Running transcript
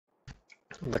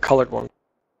The colored one.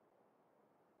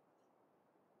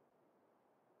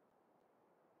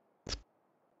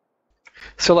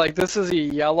 So like this is a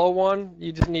yellow one.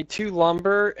 You just need 2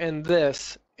 lumber and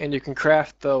this, and you can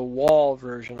craft the wall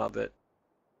version of it.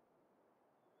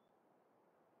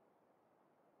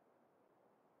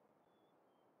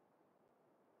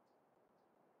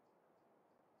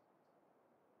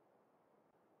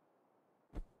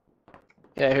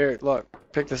 Yeah, here, look.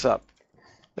 Pick this up.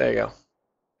 There you go.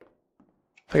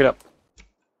 Pick it up.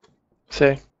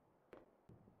 See?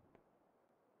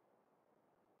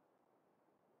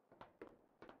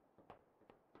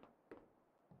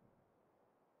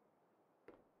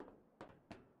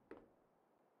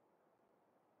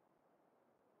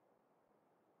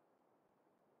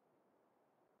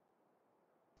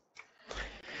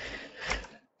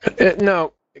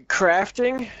 No,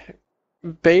 crafting,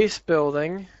 base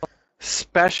building,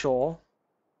 special,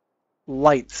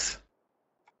 lights.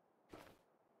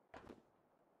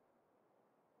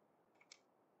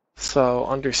 So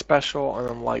under special and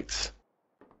then lights.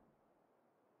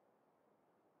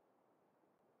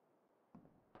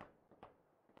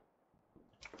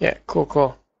 Yeah, cool,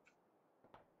 cool.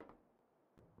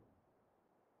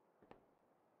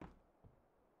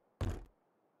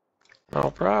 No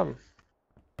problem.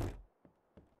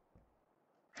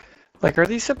 Like, are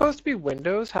these supposed to be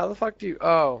windows? How the fuck do you...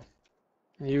 Oh.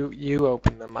 You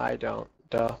open them, I don't.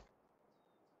 Duh.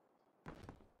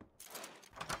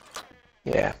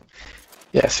 Yeah.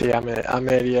 Yeah, see, I'm an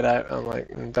idiot. I'm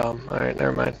like, I'm dumb. Alright,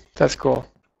 never mind. That's cool.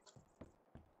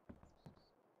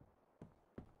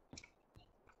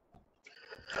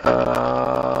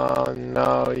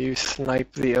 No, you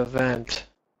sniped the event.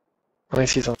 Let me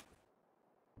see something.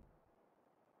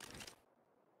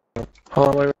 Hold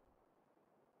on, wait.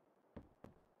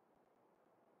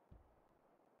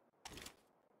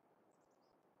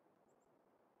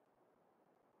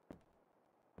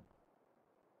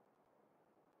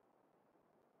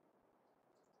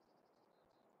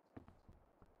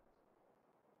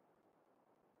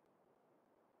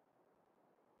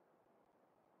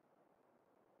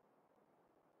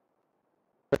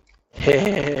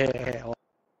 Hey.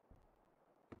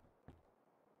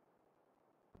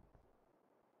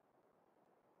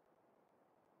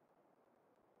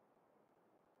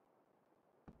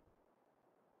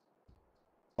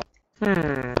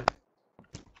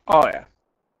 Oh yeah.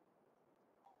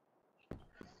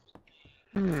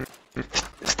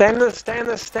 Stand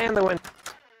the window.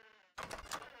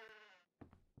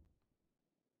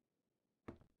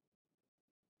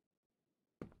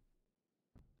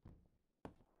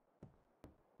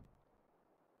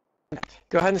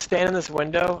 Go ahead and stand in this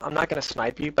window. I'm not gonna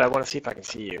snipe you, but I want to see if I can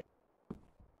see you.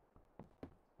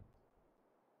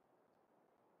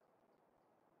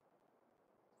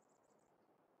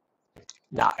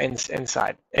 Nah,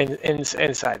 inside.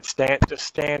 Inside. Just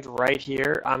stand right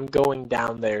here. I'm going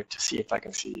down there to see if I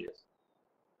can see you.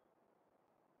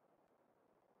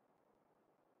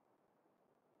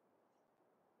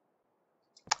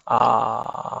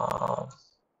 Not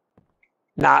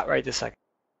right this second.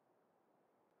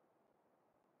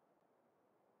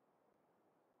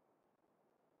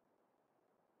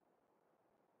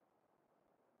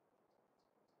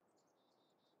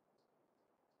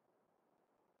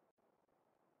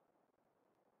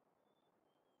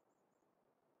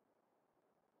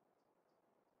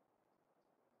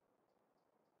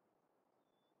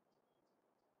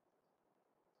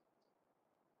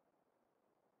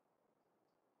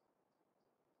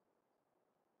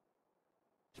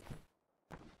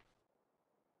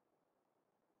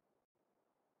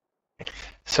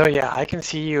 So yeah, I can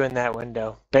see you in that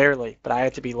window. Barely, but I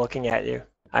had to be looking at you.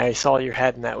 I saw your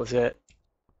head and that was it.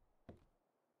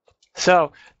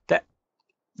 So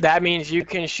that means you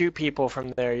can shoot people from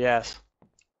there, yes.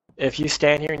 If you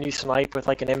stand here and you snipe with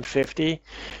like an M50,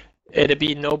 it'd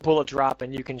be no bullet drop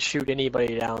and you can shoot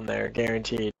anybody down there,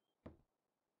 guaranteed.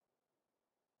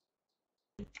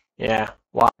 Yeah,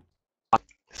 wow.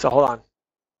 So hold on.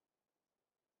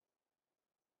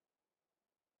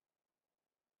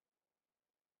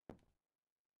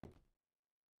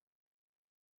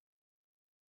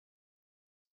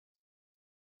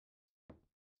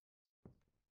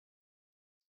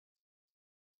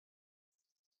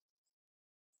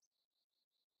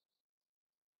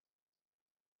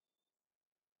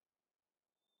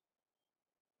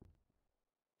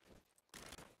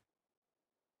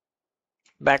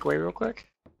 Back away real quick.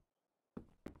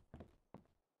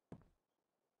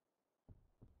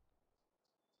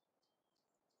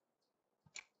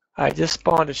 I just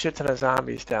spawned a shit ton of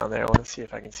zombies down there. I want to see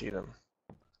if I can see them.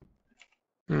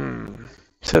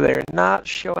 So they're not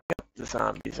showing up, the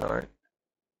zombies aren't.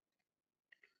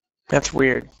 That's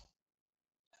weird.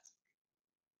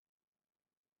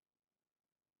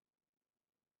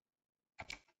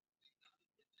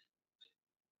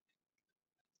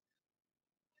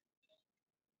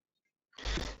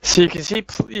 So you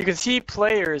can see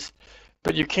players,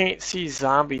 but you can't see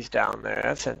zombies down there.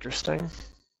 That's interesting.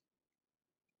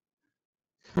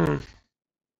 Hmm.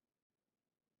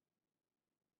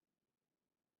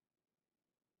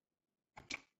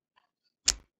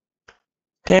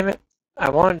 Damn it. I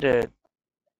wanted to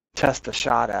test the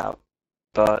shot out,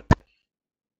 but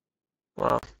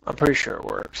well, I'm pretty sure it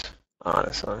works,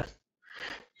 honestly.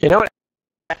 You know what?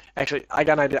 Actually, I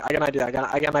got an idea. I got an idea. I got an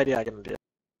idea. I got an idea.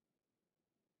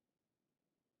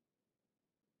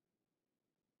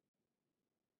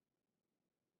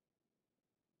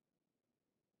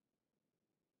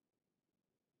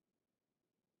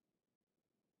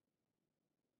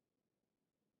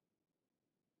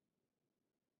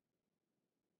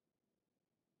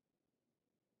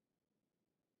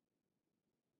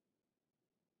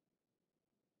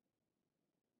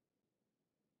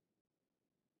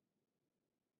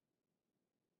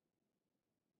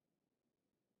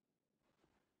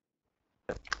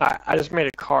 Alright, I just made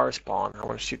a car spawn. I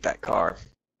want to shoot that car.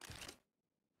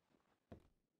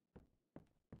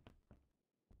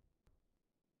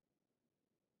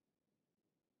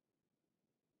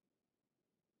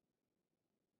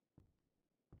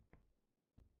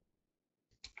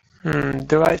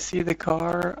 Do I see the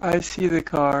car? I see the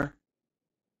car.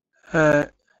 Oh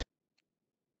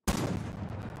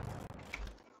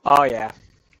yeah.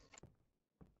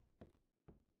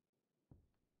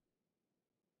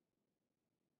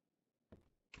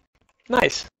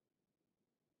 Nice.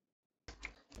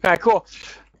 Alright, cool.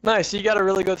 Nice, you got a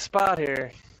really good spot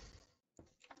here.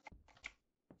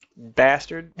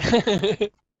 Bastard.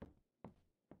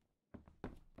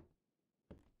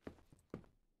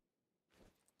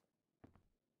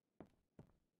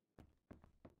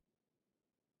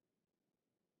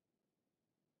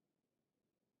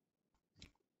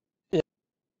 Yeah,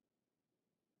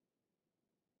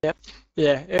 yep.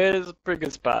 Yeah, it is a pretty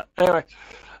good spot. Anyway,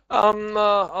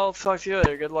 I'll talk to you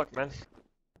later. Good luck, man.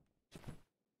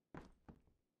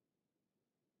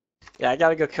 Yeah, I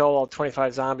gotta go kill all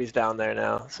 25 zombies down there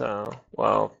now, so,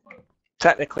 well,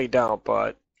 technically don't,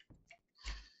 but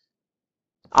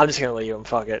I'm just gonna leave them,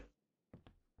 fuck it.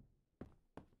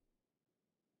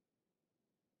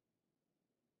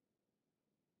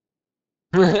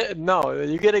 No,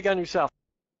 you get a gun yourself.